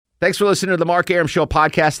Thanks for listening to the Mark Arum Show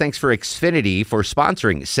podcast. Thanks for Xfinity for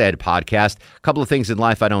sponsoring said podcast. A couple of things in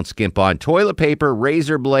life I don't skimp on. Toilet paper,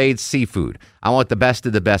 razor blades, seafood. I want the best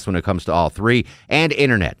of the best when it comes to all three. And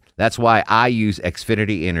internet. That's why I use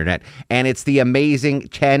Xfinity Internet. And it's the amazing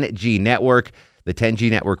 10G network. The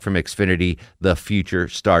 10G network from Xfinity. The future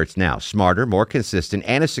starts now. Smarter, more consistent,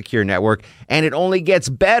 and a secure network. And it only gets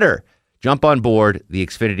better. Jump on board the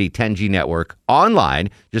Xfinity 10G network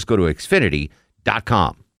online. Just go to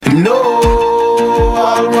Xfinity.com. No,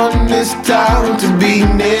 I run this town to be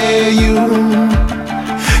near you.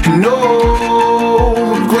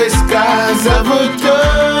 No gray skies ever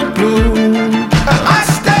turn blue. I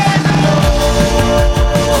stand alone.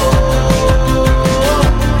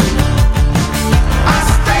 I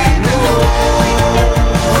stand alone.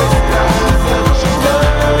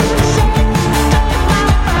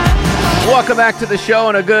 Welcome back to the show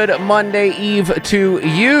and a good Monday Eve to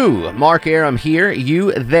you. Mark Arum here,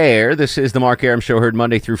 you there. This is the Mark Arum Show, heard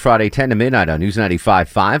Monday through Friday, 10 to midnight on News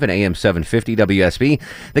 95.5 and AM 750 WSB.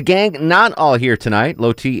 The gang not all here tonight.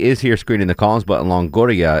 Loti is here screening the calls, but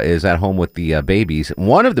Longoria is at home with the babies.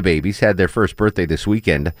 One of the babies had their first birthday this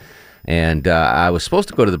weekend, and I was supposed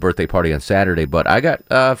to go to the birthday party on Saturday, but I got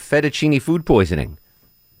fettuccine food poisoning.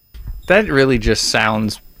 That really just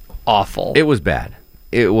sounds awful. It was bad.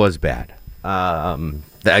 It was bad.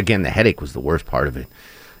 Again, the headache was the worst part of it.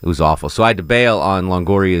 It was awful. So I had to bail on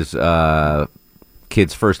Longoria's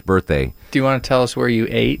kid's first birthday. Do you want to tell us where you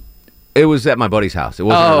ate? It was at my buddy's house. It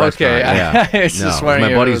wasn't a restaurant. Okay. Yeah. I was just wondering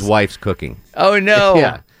my if buddy's it was... wife's cooking. Oh, no.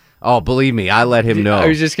 Yeah. Oh, believe me, I let him know. I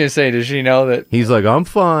was just going to say, does she know that? He's like, I'm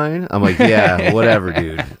fine. I'm like, yeah, whatever,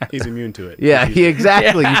 dude. He's immune to it. Yeah,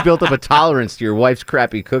 exactly. You built up a tolerance to your wife's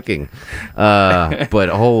crappy cooking. But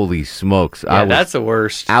holy smokes. Yeah, that's the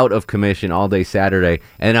worst. Out of commission all day Saturday,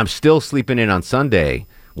 and I'm still sleeping in on Sunday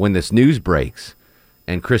when this news breaks.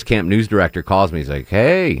 And Chris Camp, news director, calls me. He's like,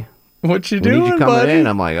 hey, what you we doing, need you coming buddy? in.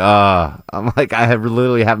 I'm like, I have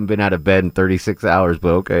literally haven't been out of bed in 36 hours, but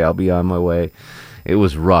okay, I'll be on my way. It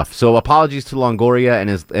was rough. So apologies to Longoria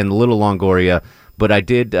and little Longoria, but I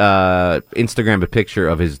did Instagram a picture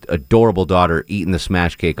of his adorable daughter eating the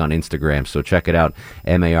smash cake on Instagram. So check it out,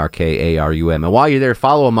 MarkArum. And while you're there,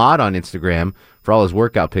 follow Ahmad on Instagram for all his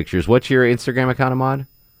workout pictures. What's your Instagram account, Ahmad?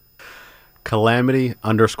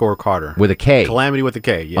 Calamity_Carter. With a K. Calamity with a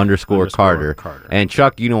K, yeah. Underscore Carter. And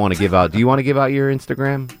Chuck, you don't want to give out. Do you want to give out your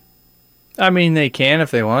Instagram? I mean, they can if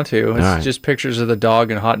they want to. It's just pictures of the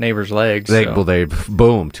dog and Hot Neighbor's legs.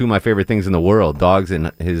 Boom. Two of my favorite things in the world. Dogs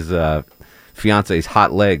and his fiance's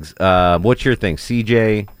hot legs. What's your thing?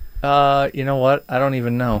 CJ? You know what? I don't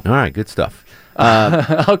even know. All right, good stuff.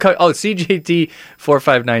 CJT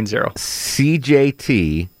 4590.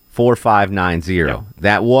 CJT 4590. Yeah.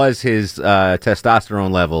 That was his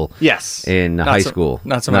testosterone level. Yes. In high school.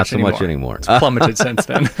 Not so much anymore. It's plummeted since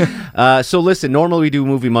then. So listen, normally we do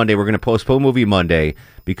Movie Monday. We're going to postpone Movie Monday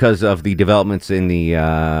because of the developments in the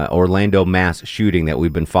Orlando mass shooting that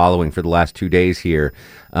we've been following for the last 2 days here.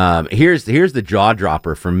 Here's the jaw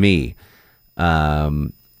dropper for me.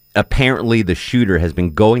 Apparently the shooter has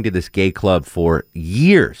been going to this gay club for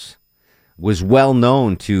years. Was well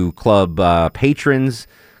known to club patrons,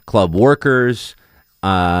 club workers,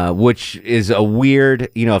 which is a weird,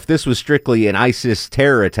 if this was strictly an ISIS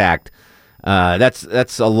terror attack,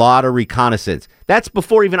 that's a lot of reconnaissance. That's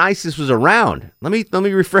before even ISIS was around. Let me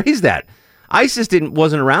rephrase that. ISIS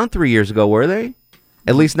wasn't around 3 years ago, were they?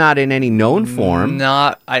 At least not in any known form.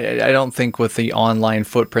 I don't think with the online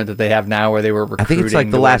footprint that they have now where they were recruiting. I think it's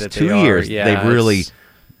like the last 2 years they've really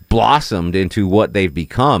blossomed into what they've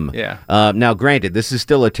become. Yeah. Now, granted, this is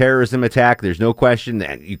still a terrorism attack. There's no question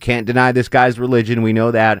that you can't deny this guy's religion. We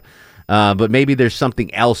know that. But maybe there's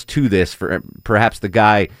something else to this. Perhaps the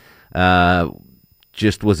guy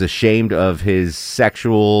just was ashamed of his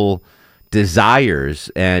sexual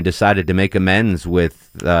desires and decided to make amends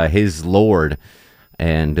with his Lord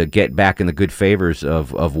and get back in the good favors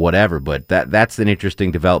of whatever. But that's an interesting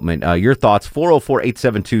development. Your thoughts,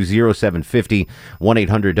 404-872-0750,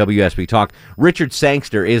 1-800-WSB Talk. Richard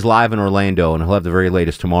Sangster is live in Orlando, and he'll have the very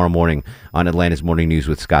latest tomorrow morning on Atlanta's Morning News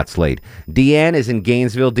with Scott Slade. Deanne is in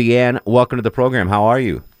Gainesville. Deanne, welcome to the program. How are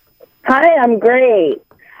you? Hi, I'm great.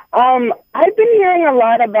 I've been hearing a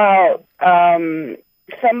lot about they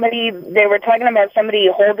were talking about somebody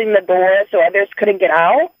holding the door so others couldn't get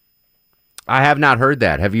out. I have not heard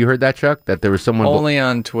that. Have you heard that, Chuck? That there was someone... Only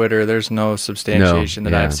on Twitter. There's no substantiation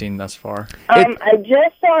that I've seen thus far. I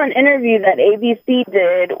just saw an interview that ABC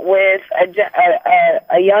did with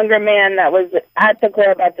a younger man that was at the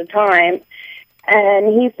club at the time,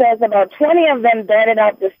 and he says about 20 of them darted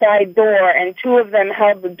out the side door, and 2 of them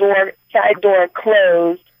held the side door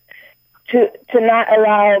closed to not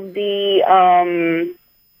allow the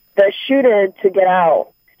shooter to get out.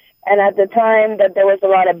 And at the time that there was a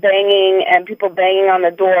lot of banging and people banging on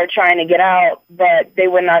the door trying to get out, but they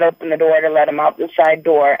would not open the door to let him out the side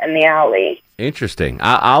door in the alley. Interesting.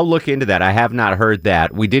 I'll look into that. I have not heard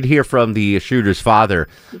that. We did hear from the shooter's father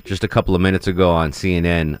just a couple of minutes ago on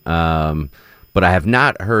CNN, but I have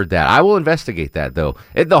not heard that. I will investigate that, though.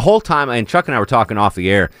 The whole time, and Chuck and I were talking off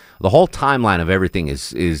the air, the whole timeline of everything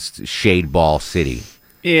is Shade Ball City.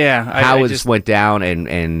 Yeah. How it just went down,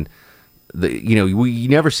 and you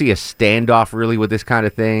never see a standoff really with this kind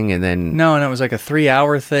of thing, and then no, and it was like a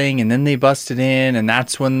 3-hour thing, and then they busted in, and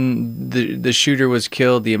that's when the shooter was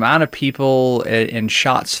killed. The amount of people and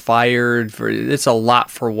shots fired, it's a lot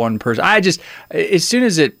for one person. As soon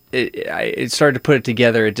as it started to put it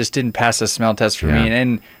together, it just didn't pass the smell test for me,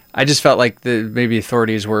 and I just felt like maybe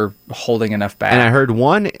authorities were holding enough back. And I heard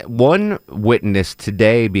one witness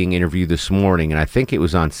today being interviewed this morning, and I think it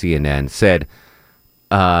was on CNN, said,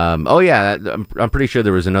 I'm pretty sure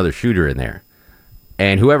there was another shooter in there.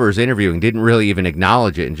 And whoever was interviewing didn't really even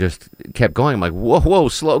acknowledge it and just kept going. I'm like, whoa,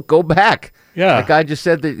 slow, go back. Yeah. That guy just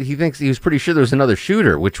said that he was pretty sure there was another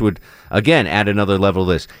shooter, which would, again, add another level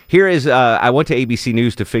to this. Here is, I went to ABC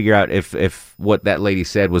News to figure out if what that lady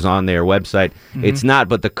said was on their website. Mm-hmm. It's not,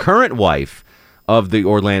 but the current wife of the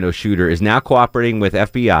Orlando shooter is now cooperating with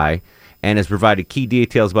FBI and has provided key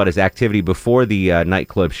details about his activity before the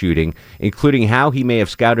nightclub shooting, including how he may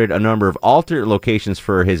have scouted a number of alternate locations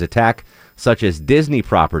for his attack, such as Disney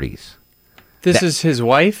properties. This is his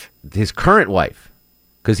wife? His current wife.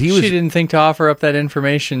 She didn't think to offer up that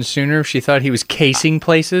information sooner? She thought he was casing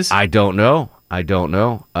places? I don't know.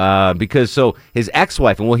 Because his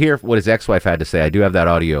ex-wife, and we'll hear what his ex-wife had to say. I do have that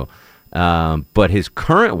audio. But his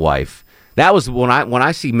current wife... That was when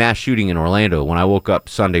I see mass shooting in Orlando. When I woke up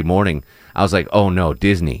Sunday morning, I was like, "Oh no,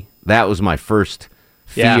 Disney!" That was my first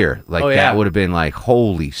fear. Yeah. That would have been like,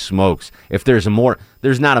 "Holy smokes!" If there's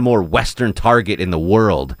not a more Western target in the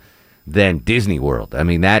world than Disney World. I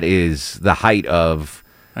mean, that is the height of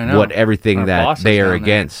everything that they are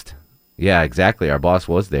against. Yeah, exactly. Our boss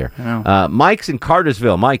was there. Mike's in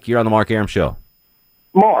Cartersville. Mike, you're on the Mark Arum Show.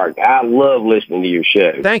 Mark, I love listening to your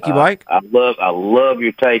show. Thank you, Mike. I love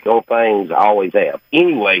your take on things. I always have.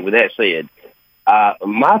 Anyway, with that said,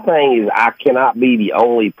 my thing is I cannot be the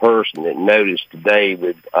only person that noticed today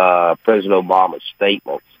with President Obama's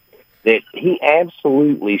statements that he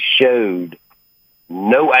absolutely showed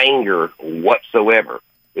no anger whatsoever.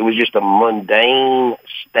 It was just a mundane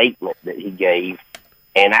statement that he gave.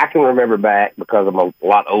 And I can remember back, because I'm a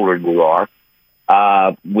lot older than you are,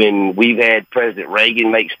 when we've had President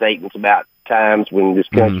Reagan make statements about times when this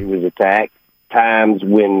country was attacked, times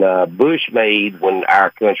when Bush made when our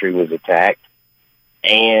country was attacked,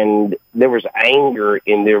 and there was anger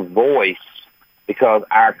in their voice because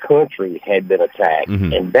our country had been attacked.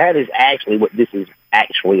 Mm-hmm. And that is actually what this is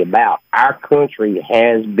actually about. Our country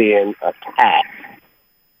has been attacked.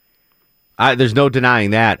 There's no denying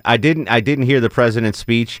that. I didn't hear the president's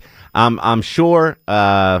speech. I'm sure,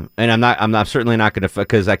 and I'm certainly not going to,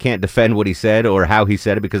 because I can't defend what he said or how he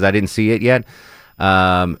said it because I didn't see it yet.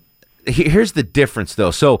 Here's the difference, though.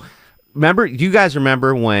 So, you guys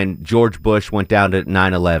remember when George Bush went down to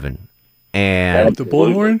 9/11, and the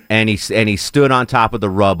bullhorn, and he stood on top of the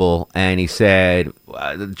rubble, and he said,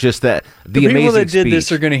 just that the amazing people that did speech.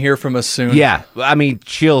 this are going to hear from us soon. Yeah, I mean,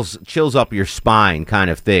 chills up your spine, kind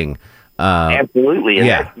of thing. Absolutely,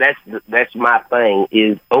 and that's my thing.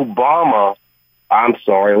 Is Obama? I'm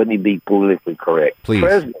sorry, let me be politically correct. Please,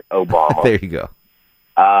 President Obama. There you go.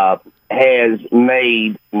 Has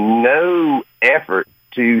made no effort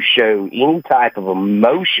to show any type of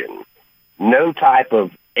emotion, no type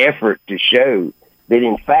of effort to show that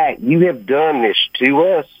in fact you have done this to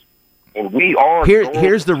us, and we are.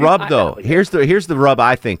 Here's the rub, though. Here's the rub.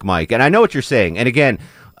 I think, Mike, and I know what you're saying. And again.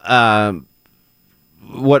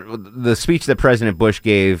 What the speech that President Bush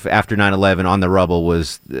gave after 9/11 on the rubble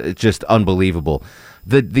was just unbelievable.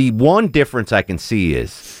 The one difference I can see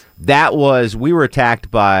is we were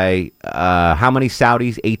attacked by how many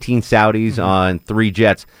Saudis? 18 Saudis on 3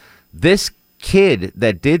 jets. This kid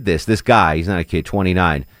that did this guy, he's not a kid,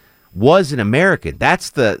 29, was an American. That's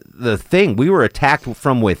the thing. We were attacked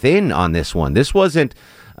from within on this one. This wasn't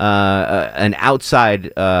an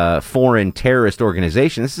outside foreign terrorist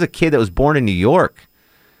organization. This is a kid that was born in New York.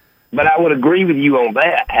 But I would agree with you on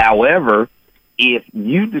that. However, if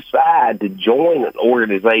you decide to join an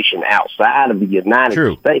organization outside of the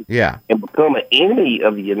United States and become an enemy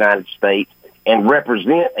of the United States and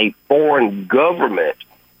represent a foreign government,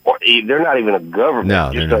 or they're not even a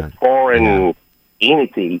government, just a foreign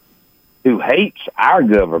entity who hates our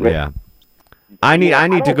government, I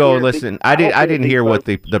need to go care. listen. I didn't hear what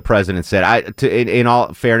the president said. In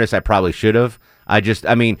all fairness, I probably should have.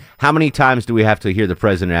 I mean, how many times do we have to hear the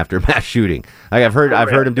president after a mass shooting? Like I've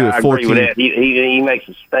heard him do it 14. I agree with that. He makes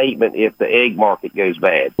a statement if the egg market goes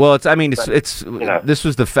bad. Well, this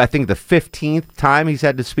was I think the 15th time he's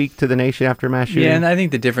had to speak to the nation after a mass shooting. Yeah, and I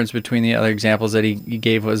think the difference between the other examples that he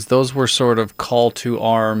gave was those were sort of call to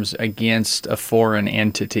arms against a foreign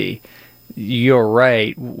entity. You're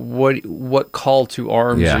right. What call to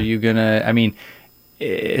arms are you gonna? I mean,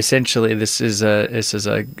 essentially, this is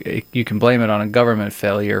a you can blame it on a government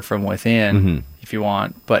failure from within if you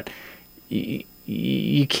want, but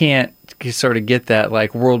you can't sort of get that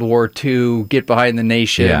like World War II, get behind the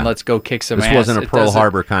nation, let's go kick some ass. This wasn't a Pearl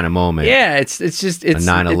Harbor kind of moment. Yeah, it's just a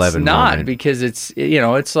 9/11 it's not moment. because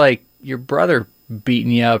it's like your brother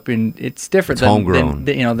beating you up, and it's different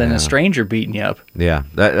than a stranger beating you up. Yeah,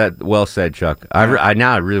 that well said, Chuck. I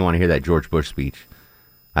now really want to hear that George Bush speech.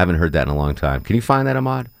 I haven't heard that in a long time. Can you find that,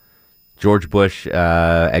 Ahmad? George Bush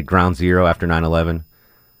at Ground Zero after 9/11.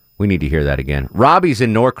 We need to hear that again. Robbie's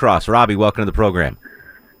in Norcross. Robbie, welcome to the program.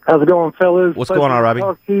 How's it going, fellas? What's going on, Robbie?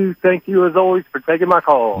 Talk to you. Thank you, as always, for taking my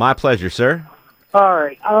call. My pleasure, sir. All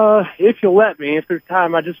right. If you'll let me, if there's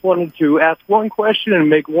time, I just wanted to ask one question and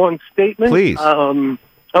make one statement. Please.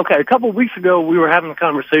 Okay, a couple of weeks ago, we were having a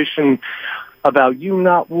conversation about you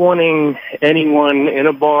not wanting anyone in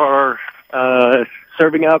a bar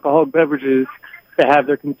serving alcoholic beverages to have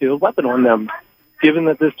their concealed weapon on them. Given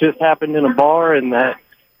that this just happened in a bar and that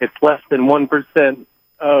it's less than 1%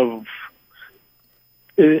 of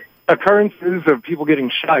occurrences of people getting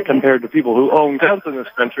shot compared to people who own guns in this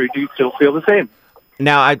country, do you still feel the same?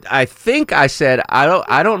 Now, I think I said I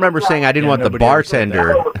don't remember saying I didn't want the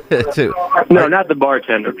bartender to. No, not the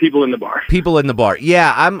bartender. People in the bar. People in the bar.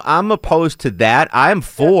 Yeah, I'm opposed to that. I'm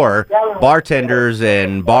for bartenders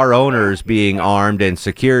and bar owners being armed and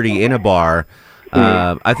security in a bar.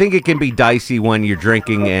 I think it can be dicey when you're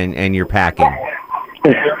drinking and you're packing.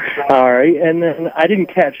 All right, and then I didn't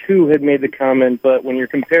catch who had made the comment, but when you're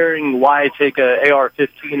comparing why take a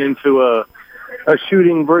AR-15 into a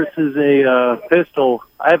shooting versus a pistol,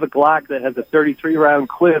 I have a Glock that has a 33-round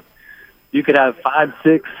clip. You could have 5,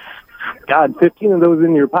 6, 15 of those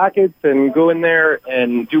in your pockets and go in there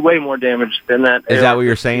and do way more damage than that. Is that what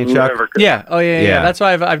you're saying, Chuck? Yeah. Oh, yeah. That's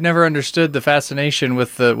why I've never understood the fascination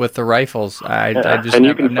with the rifles. I just and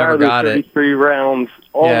you can never fire got those 33 it. rounds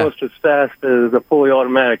almost as fast as a fully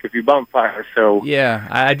automatic if you bump fire. So yeah,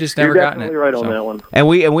 I just never you're gotten it. You're definitely right on that one. And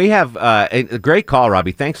we have a great call,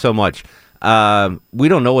 Robbie. Thanks so much. We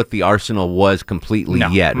don't know what the arsenal was completely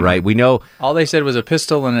yet, right? We know all they said was a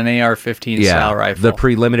pistol and an AR-15 style rifle. The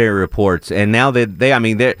preliminary reports, and now the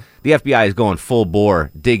FBI is going full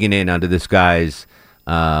bore, digging in onto this guy's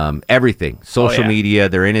everything, social media.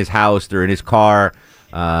 They're in his house, they're in his car,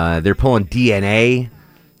 they're pulling DNA,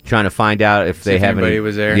 trying to find out if they have anybody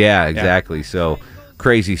was there. Yeah, exactly. Yeah. So.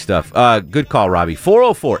 Crazy stuff. Good call, Robbie.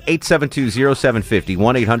 404-872-0750,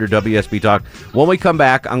 1-800-WSB-TALK. When we come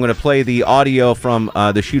back, I'm going to play the audio from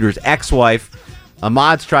the shooter's ex-wife.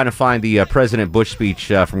 Ahmad's trying to find the President Bush speech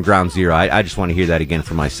from Ground Zero. I just want to hear that again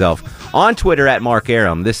for myself. On Twitter, at Mark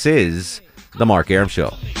Arum. This is The Mark Arum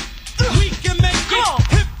Show.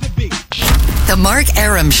 The Mark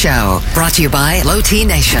Arum Show, brought to you by Low T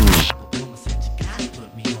Nation.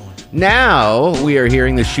 Now we are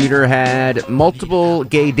hearing the shooter had multiple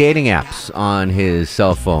gay dating apps on his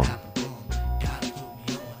cell phone.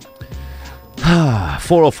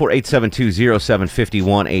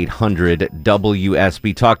 404-872-0750,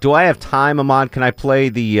 1-800-WSB-TALK. Do I have time, Ahmad? Can I play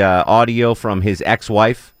the audio from his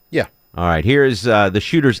ex-wife? Yeah. All right, here's the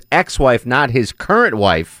shooter's ex-wife, not his current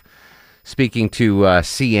wife, speaking to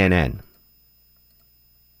CNN.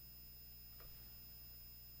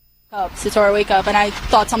 So I wake up and I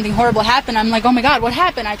thought something horrible happened. I'm like, oh my God, what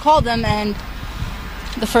happened? I called them and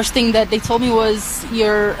the first thing that they told me was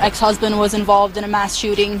your ex-husband was involved in a mass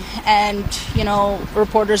shooting and, you know,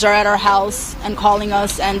 reporters are at our house and calling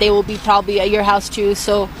us and they will be probably at your house too.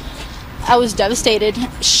 So I was devastated,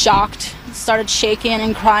 shocked, started shaking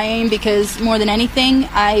and crying because more than anything,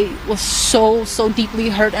 I was so deeply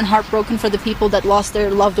hurt and heartbroken for the people that lost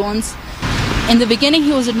their loved ones. In the beginning,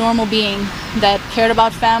 he was a normal being that cared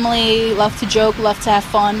about family, loved to joke, loved to have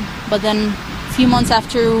fun. But then a few months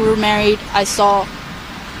after we were married, I saw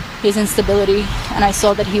his instability and I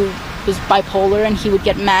saw that he was bipolar and he would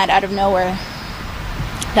get mad out of nowhere.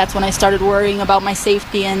 That's when I started worrying about my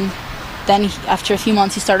safety, and then after a few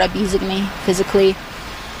months, he started abusing me physically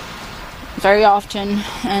very often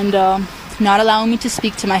and not allowing me to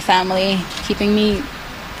speak to my family, keeping me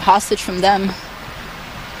hostage from them.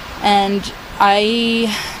 And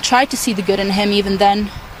I tried to see the good in him even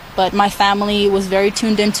then, but my family was very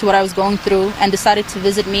tuned into what I was going through and decided to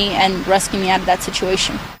visit me and rescue me out of that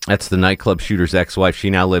situation. That's the nightclub shooter's ex-wife.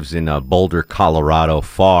 She now lives in Boulder, Colorado,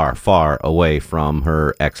 far, far away from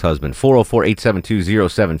her ex-husband.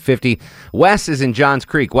 404-872-0750. Wes is in Johns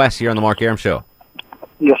Creek. Wes, here on the Mark Arum Show.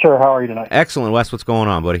 Yes, sir. How are you tonight? Excellent. Wes, what's going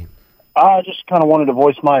on, buddy? I just kind of wanted to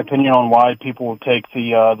voice my opinion on why people take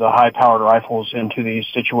the high-powered rifles into these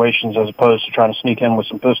situations as opposed to trying to sneak in with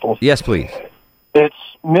some pistols. Yes, please. It's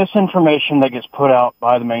misinformation that gets put out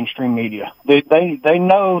by the mainstream media. They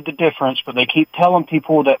know the difference, but they keep telling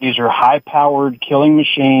people that these are high-powered killing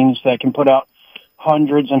machines that can put out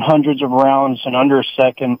hundreds and hundreds of rounds in under a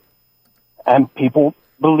second, and people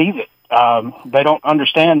believe it. They don't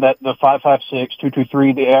understand that the 5.56,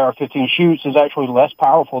 223, the AR-15 shoots is actually less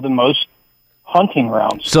powerful than most hunting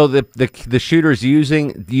rounds. So the shooters use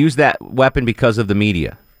that weapon because of the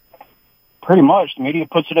media? Pretty much. The media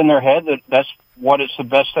puts it in their head that that's what it's the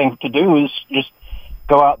best thing to do is just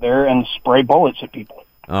go out there and spray bullets at people.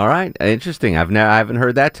 All right. Interesting. I haven't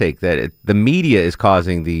heard that take, that the media is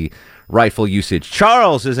causing the rifle usage.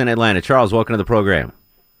 Charles is in Atlanta. Charles, welcome to the program.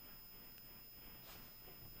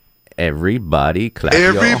 Everybody clap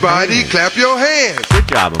your hands. Good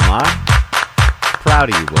job, Ahmad.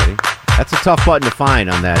 Proud of you, buddy. That's a tough button to find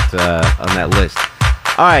on that list.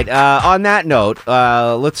 All right, on that note,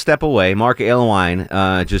 let's step away. Mark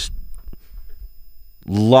Aylwine just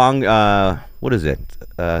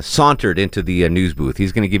sauntered into the news booth.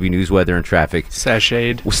 He's going to give you news, weather, and traffic.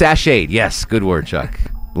 Sashayed, yes, good word, Chuck.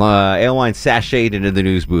 Aylwine sashayed into the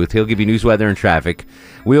news booth. He'll give you news, weather, and traffic.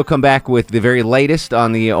 We'll come back with the very latest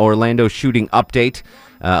on the Orlando shooting update,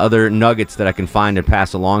 other nuggets that I can find and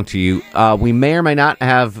pass along to you. We may or may not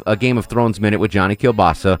have a Game of Thrones minute with Johnny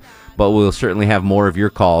Kilbasa, but we'll certainly have more of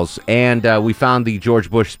your calls. And we found the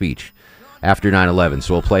George Bush speech after 9/11,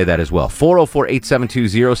 so we'll play that as well.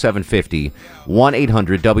 404-872-0750,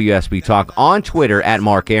 1-800-WSB-TALK, on Twitter at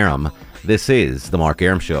Mark Arum. This is The Mark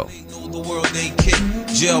Arum Show.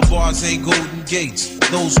 Jail bars ain't golden gates.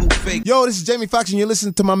 Those who fake. Yo, this is Jamie Foxx, and you're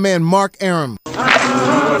listening to my man Mark Arum. He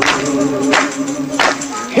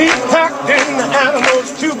packed in the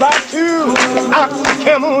animals 2 by 2, ox, a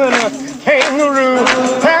camel, and a kangaroo.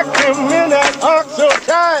 Packed him in that ox so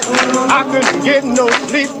tight, I couldn't get no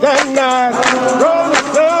sleep that night. Rolling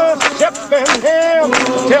Stones, Shep and Ham,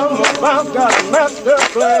 tell them about that master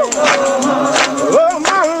plan. Oh,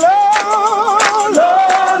 my Lord, Lord, Lord.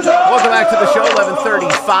 Welcome back to the show,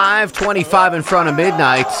 11:35, 25 in front of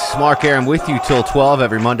midnight. Mark Arum with you till 12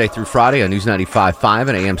 every Monday through Friday on News 95.5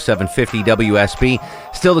 and AM 750 WSB.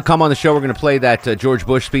 Still to come on the show, we're going to play that George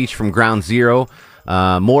Bush speech from Ground Zero.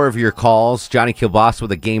 More of your calls. Johnny Kilbasa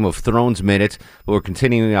with a Game of Thrones minute. But we're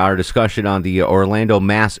continuing our discussion on the Orlando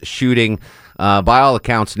mass shooting. By all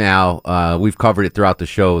accounts now, we've covered it throughout the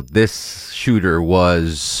show. This shooter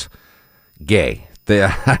was gay.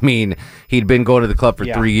 I mean, he'd been going to the club for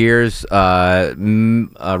 3 years.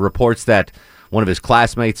 Reports that one of his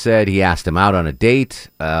classmates said he asked him out on a date.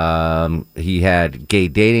 He had gay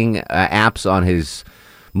dating apps on his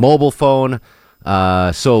mobile phone.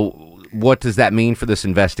 So what does that mean for this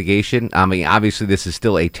investigation? I mean, obviously this is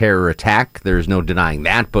still a terror attack. There's no denying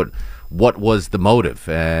that. But what was the motive?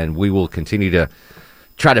 And we will continue to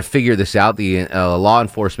try to figure this out. The law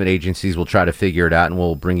enforcement agencies will try to figure it out, and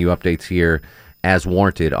we'll bring you updates here as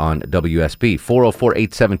warranted on WSB.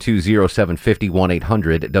 404-872-0750,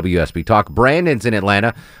 1-800-WSB-TALK. Brandon's in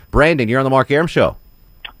Atlanta. Brandon, you're on the Mark Arum Show.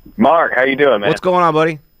 Mark, how you doing, man? What's going on,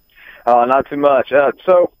 buddy? Not too much.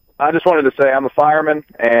 So I just wanted to say I'm a fireman,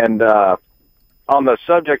 and on the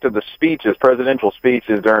subject of the speeches, presidential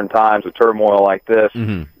speeches during times of turmoil like this,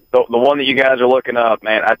 the one that you guys are looking up,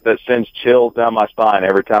 man, that sends chills down my spine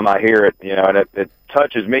every time I hear it, and it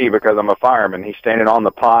touches me because I'm a fireman. He's standing on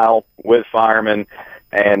the pile with firemen,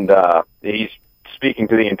 and he's speaking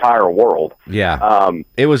to the entire world. Yeah.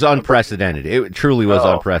 It was unprecedented. It truly was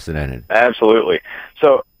unprecedented. Absolutely.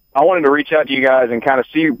 So I wanted to reach out to you guys and kind of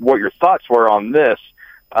see what your thoughts were on this.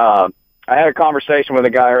 I had a conversation with a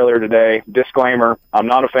guy earlier today. Disclaimer, I'm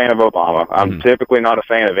not a fan of Obama. I'm typically not a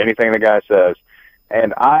fan of anything the guy says.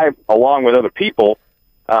 And I, along with other people,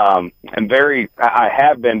 I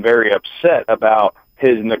have been very upset about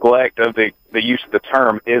his neglect of the use of the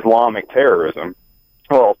term Islamic terrorism.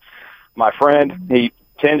 Well, my friend, he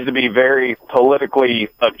tends to be very politically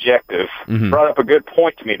objective. Brought up a good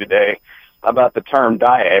point to me today about the term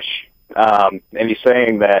Daesh, and he's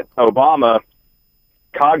saying that Obama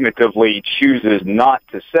cognitively chooses not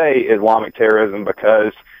to say Islamic terrorism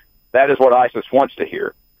because that is what ISIS wants to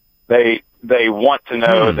hear. They want to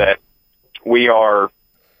know that we are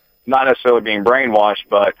not necessarily being brainwashed,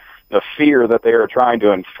 but the fear that they are trying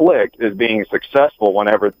to inflict is being successful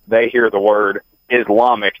whenever they hear the word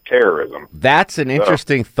Islamic terrorism. That's an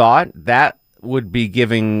interesting thought. That would be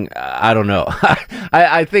giving, I don't know.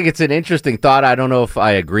 I think it's an interesting thought. I don't know if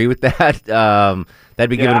I agree with that. That'd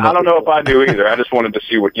be giving. I don't know if I do either. I just wanted to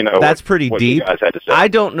see what That's pretty what deep. You guys had to say. I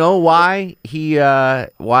don't know why he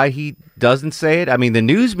doesn't say it. I mean, the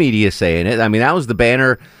news media is saying it. I mean, that was the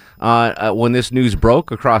banner when this news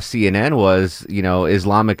broke across CNN was,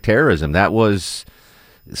 Islamic terrorism. That was.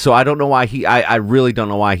 So I don't know why I really don't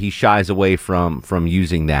know why he shies away from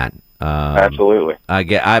using that. Absolutely.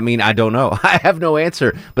 I mean, I don't know. I have no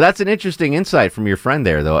answer. But that's an interesting insight from your friend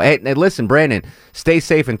there, though. Hey, listen, Brandon, stay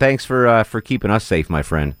safe, and thanks for keeping us safe, my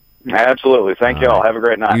friend. Absolutely. Thank you all. Have a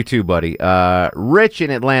great night. You too, buddy. Rich in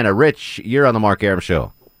Atlanta. Rich, you're on the Mark Arum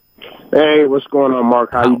Show. Hey, what's going on,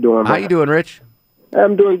 Mark? How you doing, man? How you doing, Rich?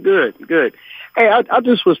 I'm doing good. Hey, I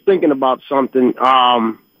just was thinking about something, and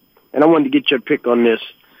I wanted to get your pick on this.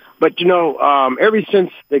 But, ever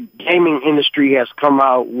since the gaming industry has come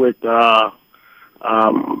out with a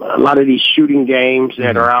lot of these shooting games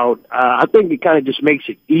that are out, I think it kind of just makes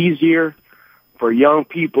it easier for young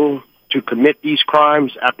people to commit these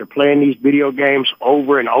crimes after playing these video games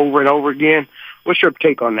over and over and over again. What's your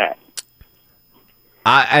take on that?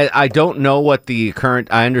 I don't know what the current...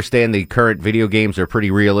 I understand the current video games are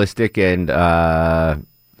pretty realistic and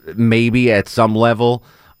maybe at some level...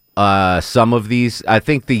 some of these, I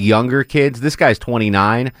think the younger kids, this guy's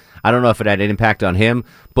 29. I don't know if it had an impact on him,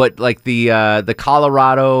 but like the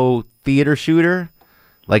Colorado theater shooter,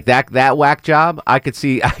 like that whack job, I could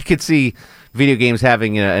see video games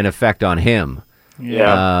having an effect on him.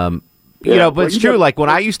 Yeah. But it's true. Like when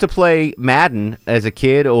I used to play Madden as a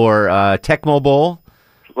kid or Tecmo Bowl,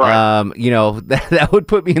 right. That would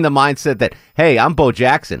put me in the mindset that, hey, I'm Bo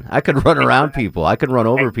Jackson. I could run around people. I could run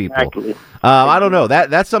over people. Exactly. I don't know.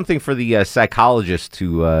 That's something for the psychologist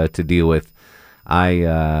to deal with.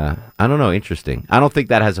 I don't know. Interesting. I don't think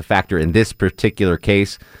that has a factor in this particular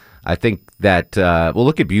case. I think that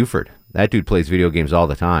look at Buford. That dude plays video games all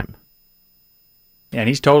the time. Yeah, and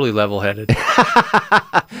he's totally level-headed.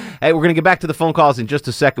 Hey, we're going to get back to the phone calls in just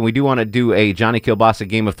a second. We do want to do a Johnny Kilbasa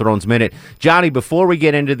Game of Thrones Minute. Johnny, before we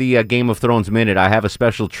get into the Game of Thrones Minute, I have a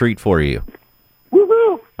special treat for you.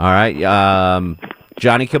 Woohoo! All right.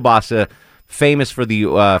 Johnny Kilbasa, famous for the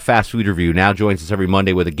Fast Food Review, now joins us every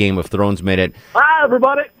Monday with a Game of Thrones Minute. Hi,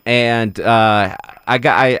 everybody! And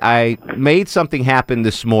I made something happen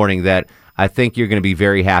this morning that I think you're going to be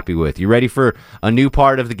very happy with. You ready for a new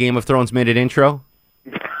part of the Game of Thrones Minute intro?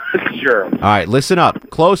 Sure. All right, listen up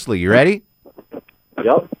closely. You ready?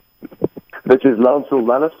 Yep. This is Lancel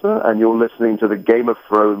Lannister, and you're listening to the Game of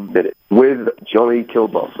Thrones Minute with Johnny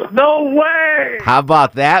Kilbasa. No way! How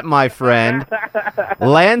about that, my friend?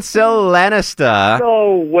 Lancel Lannister.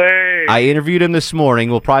 No way! I interviewed him this morning.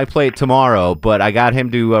 We'll probably play it tomorrow, but I got him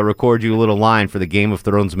to record you a little line for the Game of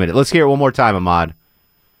Thrones Minute. Let's hear it one more time, Ahmad.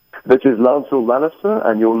 This is Lancel Lannister,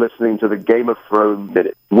 and you're listening to the Game of Thrones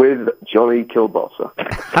Minute with Johnny Kilbasa.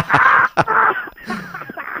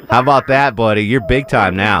 How about that, buddy? You're big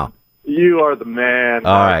time now. You are the man.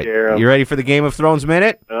 All right. You ready for the Game of Thrones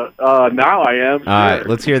Minute? Now I am. All right,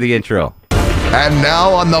 let's hear the intro. And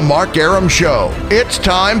now on the Mark Arum Show, it's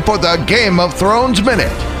time for the Game of Thrones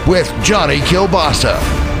Minute with Johnny Kilbasa.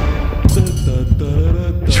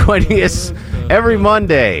 Joining us every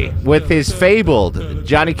Monday with his fabled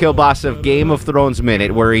Johnny Kilbasa Game of Thrones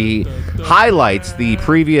Minute, where he highlights the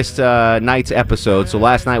previous night's episode. So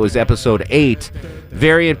last night was episode 8.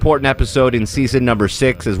 Very important episode in season number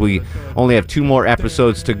 6, as we only have 2 more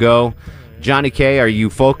episodes to go. Johnny K, are you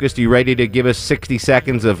focused? Are you ready to give us 60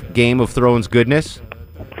 seconds of Game of Thrones goodness?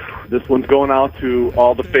 This one's going out to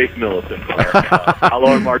all the fake militants.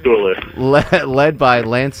 Hello, Margulis. Led by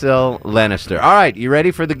Lancel Lannister. All right, you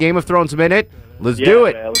ready for the Game of Thrones Minute? Let's do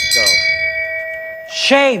it. Man, let's go.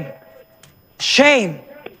 Shame. Shame.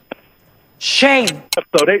 Shame.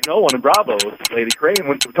 Episode 8, no one in Bravo. Lady Crane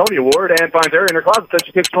wins the Tony Award and finds Arya in her closet, then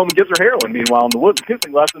she takes home and gives her heroin. Meanwhile, in the woods, a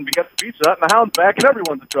kissing lesson begets the beach hut, and the hound's back, and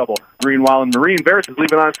everyone's in trouble. Meanwhile, in Marine, Varys is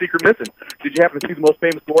leaving on a secret mission. Did you happen to see the most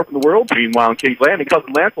famous dwarf in the world? Meanwhile, in King's Landing, cousin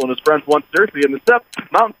Lancel and his friends once Cersei in the steppe.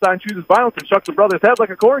 Mountainstein chooses violence and shucks the brother's head like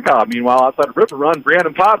a corn cob. Meanwhile, outside of River Run, Brienne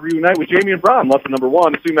and Pod reunite with Jaime and Bronn. Lesson number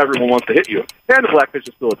 1, assume everyone wants to hit you. And the Blackfish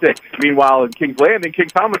is still a dick. Meanwhile, in King's Landing, King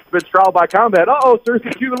Thomas has been trial by combat.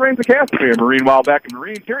 Cersei, cue the reins of Castamere. Meanwhile, back in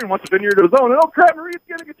Marine, Tyrion wants a vineyard of his own, and oh crap, Marine's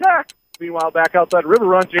getting attacked. Meanwhile, back outside River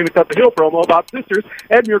Run, Jamie cut the hill promo about sisters.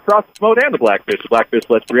 Edmure crosses Smote and the Blackfish. The Blackfish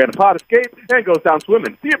lets Brianna Pot escape and goes down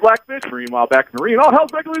swimming. See you, Blackfish. Meanwhile, back in Marine. All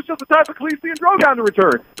hell's breaking loose just in time for Khaleesi and Drogon to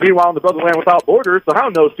return. Meanwhile, in the Brotherland Without Borders, the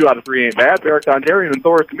Hound knows 2 out of 3 ain't bad. Beric Dondarrion and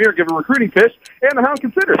Thoros Khmer give a recruiting pitch, and the Hound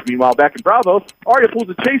considers. Meanwhile, back in Bravos, Arya pulls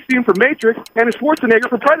a chase scene from Matrix and a Schwarzenegger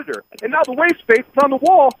from Predator. And now the waste space is on the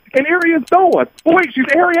wall, and Arya's going. But wait, she's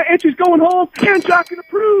Arya, and she's going home, and Jaqen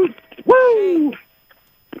approves. Woo!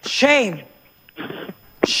 Shame.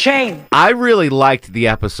 Shame. I really liked the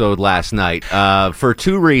episode last night for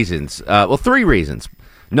 2 reasons. 3 reasons.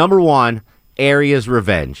 Number 1, Arya's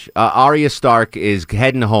revenge. Arya Stark is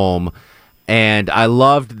heading home, and I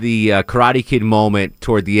loved the Karate Kid moment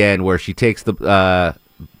toward the end where she takes the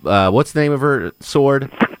what's the name of her sword?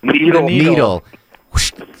 Needle.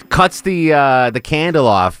 Cuts the candle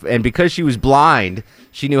off, and because she was blind,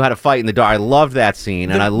 she knew how to fight in the dark. I loved that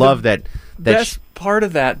scene, and I love that. Best part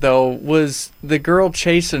of that, though, was the girl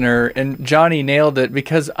chasing her, and Johnny nailed it,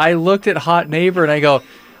 because I looked at Hot Neighbor and I go,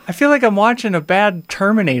 I feel like I'm watching a bad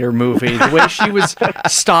Terminator movie. The way she was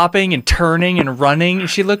stopping and turning and running,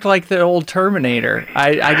 she looked like the old Terminator.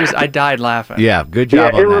 I died laughing. Yeah, good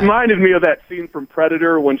job. It reminded me of that scene from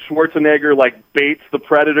Predator when Schwarzenegger baits the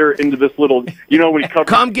Predator into this little, when he covers.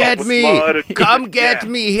 Come get me! Come get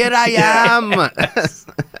me! Here I am.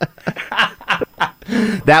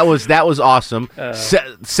 That was awesome.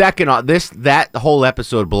 Second, that whole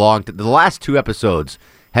episode belonged to the last 2 episodes.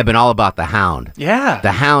 Have been all about the Hound. Yeah.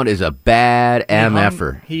 The Hound is a bad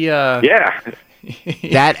MFer.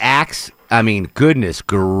 That axe, I mean, goodness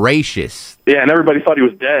gracious. Yeah, and everybody thought he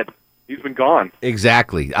was dead. He's been gone.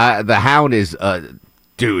 Exactly. The Hound is,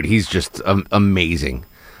 dude, he's just amazing.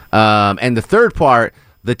 And the third part,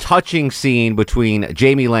 the touching scene between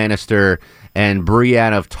Jaime Lannister and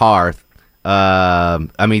Brienne of Tarth.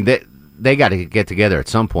 I mean, they got to get together at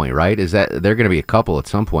some point, right? They're going to be a couple at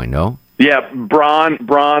some point, no? Yeah,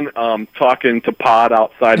 Bronn talking to Pod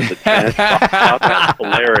outside of the tent. That's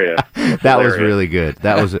hilarious. That was really good.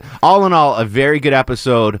 That was, all in all, a very good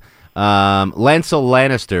episode. Lancel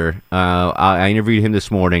Lannister, I interviewed him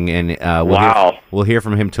this morning, and we'll hear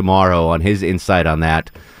from him tomorrow on his insight on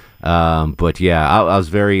that. But yeah, I was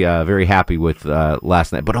very, very happy with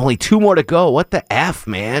last night. But only 2 more to go. What the F,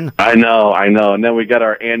 man? I know. And then we got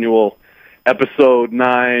our annual Episode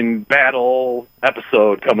 9 battle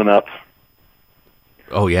episode coming up.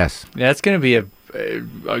 Oh, yes. Yeah, it's going to be a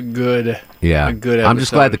good episode. I'm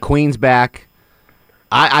just glad the Queen's back.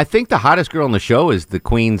 I think the hottest girl on the show is the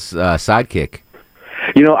Queen's sidekick.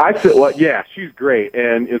 I said, she's great,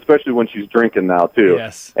 and especially when she's drinking now too.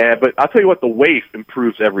 Yes. But I'll tell you what, the waif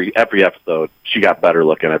improves every episode. She got better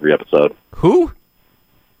looking every episode. Who?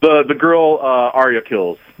 The girl Arya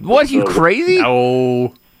kills. What? You crazy?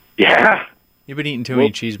 Oh. Yeah. You've been eating too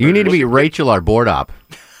many cheeseburgers. You need to be Rachel, our board op.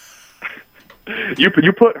 You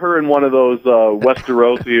put her in one of those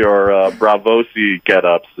Westerosi or Bravosi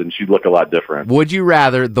get-ups, and she'd look a lot different. Would you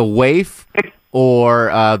rather the waif or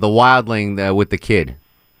the wildling with the kid?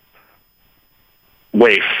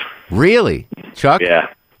 Waif. Really? Chuck?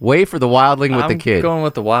 Yeah. Waif or the wildling with the kid? I'm going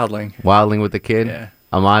with the wildling. Wildling with the kid? Yeah.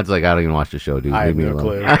 Ahmad's like, I don't even watch the show, dude. I Leave have me no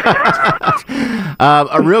alone.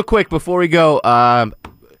 clue. Real quick, before we go, I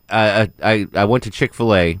went to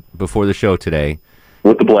Chick-fil-A before the show today.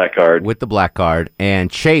 With the black card. With the black card. And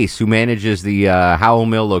Chase, who manages the Howell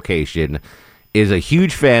Mill location, is a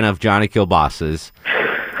huge fan of Johnny Kilbasa's.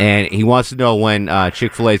 And he wants to know when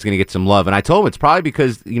Chick-fil-A is going to get some love. And I told him it's probably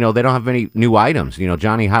because, they don't have any new items.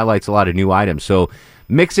 Johnny highlights a lot of new items. So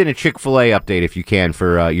mix in a Chick-fil-A update if you can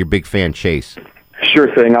for your big fan, Chase.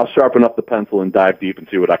 Sure thing. I'll sharpen up the pencil and dive deep and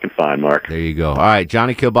see what I can find, Mark. There you go. All right,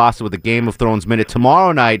 Johnny Kilbasa with the Game of Thrones Minute.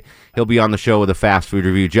 Tomorrow night, he'll be on the show with a fast food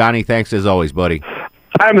review. Johnny, thanks as always, buddy.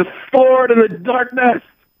 I'm the sword in the darkness.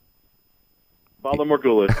 Follow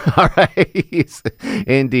Morgullis. All right.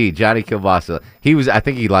 Indeed, Johnny Kilbasa. I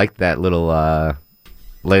think he liked that little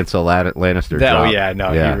Lancel Lannister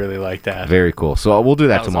drop. He really liked that. Very cool. So we'll do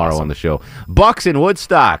that tomorrow on the show. Buck's in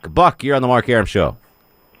Woodstock. Buck, you're on the Mark Arum Show.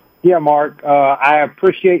 Yeah, Mark, I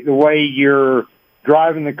appreciate the way you're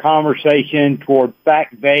driving the conversation toward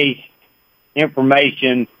fact-based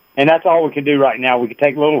information, and that's all we can do right now. We can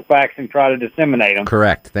take little facts and try to disseminate them.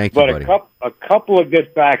 Correct. Thank you, buddy. But a couple of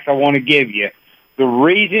good facts I want to give you. The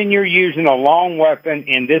reason you're using a long weapon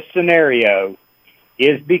in this scenario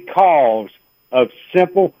is because of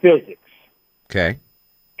simple physics. Okay.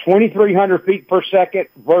 2,300 feet per second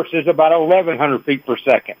versus about 1,100 feet per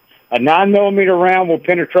second. A 9mm round will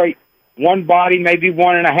penetrate one body, maybe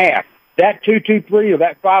 1.5. That 223 or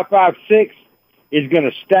that 5.56 is going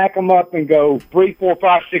to stack them up and go 3, 4,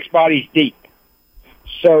 5, 6 bodies deep.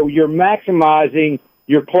 So you're maximizing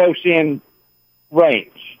your close-in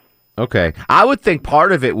range. Okay. I would think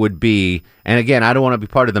part of it would be, and again, I don't want to be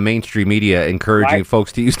part of the mainstream media encouraging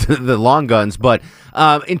folks to use the long guns, but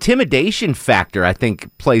intimidation factor, I think,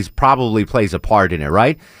 probably plays a part in it,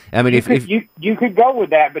 right? I mean, you could go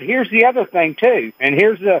with that, but here's the other thing too, and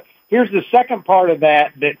here's the second part of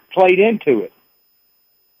that played into it.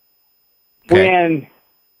 Okay. When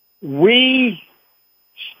we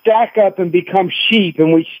stack up and become sheep,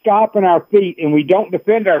 and we stop on our feet, and we don't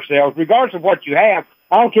defend ourselves, regardless of what you have.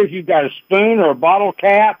 I don't care if you've got a spoon or a bottle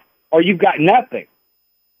cap or you've got nothing.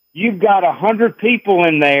 You've got 100 people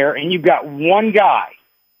in there and you've got one guy.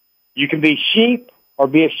 You can be sheep or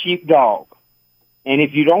be a sheepdog. And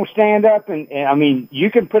if you don't stand up, and I mean,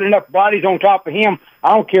 you can put enough bodies on top of him.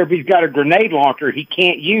 I don't care if he's got a grenade launcher; he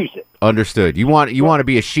can't use it. Understood. You want to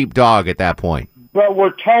be a sheepdog at that point. But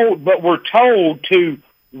we're told to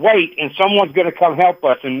wait, and someone's going to come help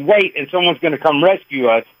us, and wait, and someone's going to come rescue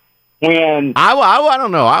us. When I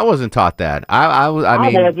don't know, I wasn't taught that. I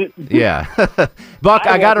mean, wasn't. Yeah, Buck,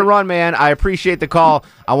 I got to run, man. I appreciate the call.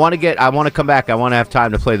 I want to come back. I want to have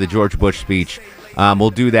time to play the George Bush speech. We'll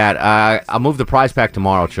do that. I'll move the prize pack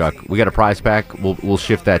tomorrow, Chuck. We got a prize pack. We'll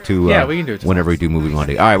shift that to we can do it tomorrow. Whenever we do Movie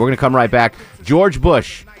Monday. All right, we're gonna come right back. George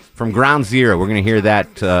Bush from Ground Zero. We're gonna hear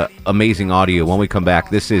that amazing audio when we come back.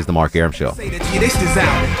 This is the Mark Arum Show.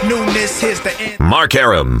 Mark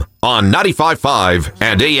Arum on 95.5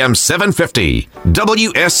 and AM 750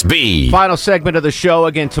 WSB. Final segment of the show.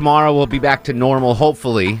 Again, tomorrow we'll be back to normal,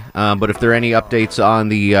 hopefully. But if there are any updates on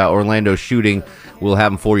the Orlando shooting, we'll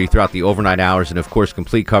have them for you throughout the overnight hours. And, of course,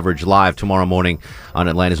 complete coverage live tomorrow morning on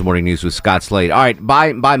Atlanta's Morning News with Scott Slade. All right,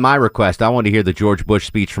 by my request, I want to hear the George Bush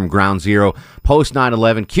speech from Ground Zero, post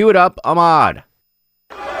 9/11. Cue it up, Ahmad.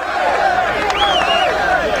 Thank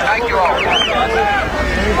you all.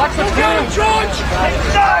 Let's get him, George!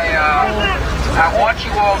 I want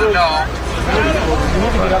you all to know.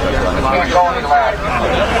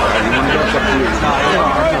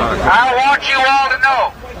 I want you all to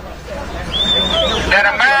know that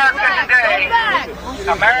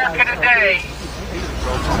America today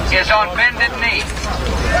is on bended knee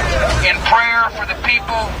in prayer for the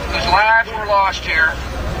people whose lives were lost here,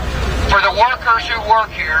 for the workers who work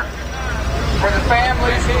here, for the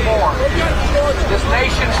families who mourn. This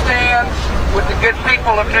nation stands with the good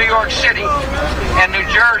people of New York City and New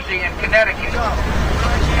Jersey and Connecticut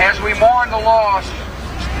as we mourn the loss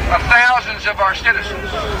of thousands of our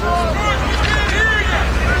citizens.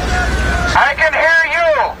 I can hear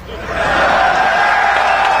you.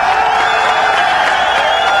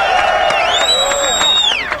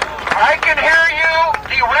 I can hear you.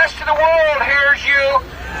 The rest of the world hears you.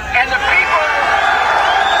 And the people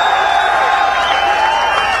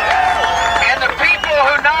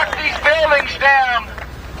who knock these buildings down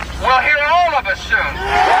will hear all of us soon.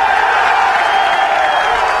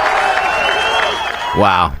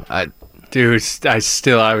 Wow. Dude, I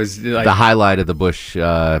was like... The highlight of the Bush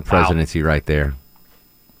presidency right there.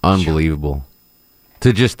 Unbelievable.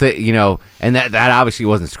 To just, and that obviously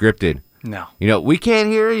wasn't scripted. No. We can't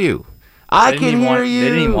hear you. I can hear you. They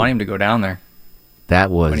didn't even want him to go down there. That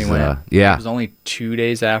was, yeah. It was only 2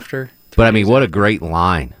 days after. But, I mean, what a great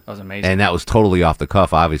line. That was amazing. And that was totally off the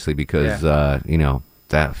cuff, obviously, because,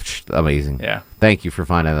 that's amazing. Yeah. Thank you for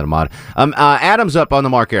finding that, Ahmad. Adam's up on the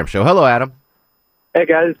Mark Arum Show. Hello, Adam. Hey,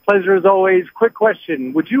 guys. Pleasure as always. Quick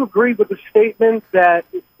question. Would you agree with the statement that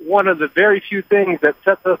one of the very few things that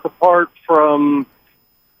sets us apart from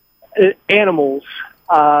animals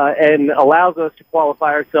and allows us to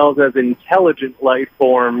qualify ourselves as intelligent life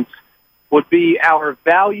forms would be our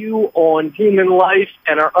value on human life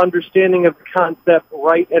and our understanding of the concept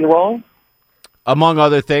right and wrong? Among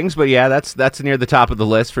other things, but yeah, that's near the top of the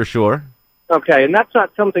list for sure. Okay, and that's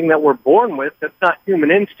not something that we're born with. That's not human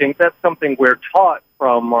instinct. That's something we're taught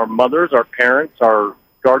from our mothers, our parents, our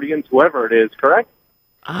guardians, whoever it is, correct?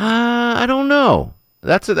 I don't know.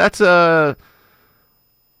 That's I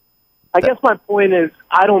guess my point is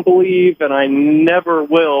I don't believe, and I never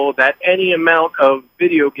will, that any amount of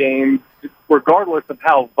video games, regardless of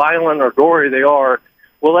how violent or gory they are,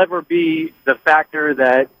 will ever be the factor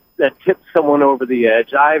that tips someone over the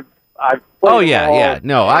edge. I've played yeah.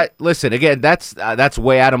 No, listen again. That's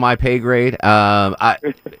way out of my pay grade. I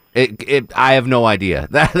have no idea.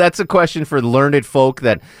 That's a question for learned folk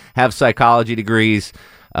that have psychology degrees.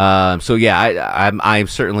 So yeah, I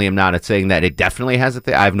certainly am not saying that it definitely has a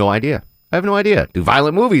thing. I have no idea. Do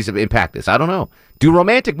violent movies impact us? I don't know. Do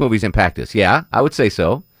romantic movies impact us? Yeah, I would say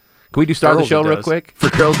so. Can we do start the show real quick? For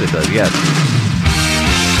girls, it does. Yes.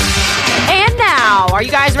 And now, Are you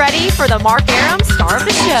guys ready for the Mark Arum Star of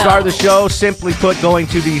the Show? Star of the show, simply put, going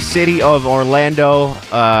to the city of Orlando.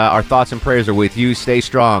 Our thoughts and prayers are with you. Stay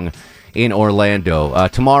strong in Orlando.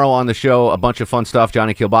 Tomorrow on the show, a bunch of fun stuff.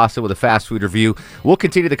 Johnny Kilbasa with a fast food review. We'll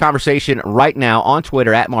continue the conversation right now on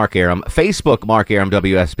Twitter at Mark Arum, Facebook Mark Arum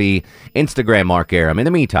WSB, Instagram Mark Arum. In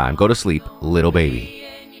the meantime, go to sleep, little baby.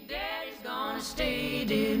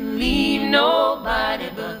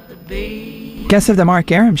 Guests of the Mark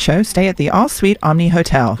Arum Show stay at the All Suite Omni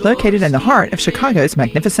Hotel, located in the heart of Chicago's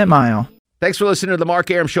Magnificent Mile. Thanks for listening to the Mark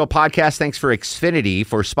Arum Show podcast. Thanks for Xfinity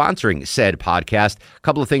for sponsoring said podcast. A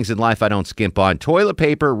couple of things in life I don't skimp on. Toilet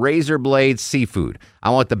paper, razor blades, seafood. I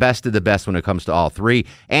want the best of the best when it comes to all three.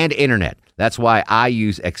 And internet. That's why I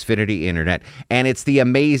use Xfinity Internet. And it's the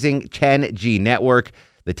amazing 10G network.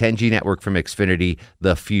 The 10G network from Xfinity.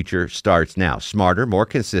 The future starts now. Smarter, more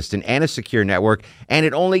consistent, and a secure network. And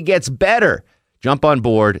it only gets better. Jump on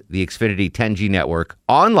board the Xfinity 10G network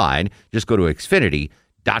online. Just go to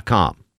Xfinity.com.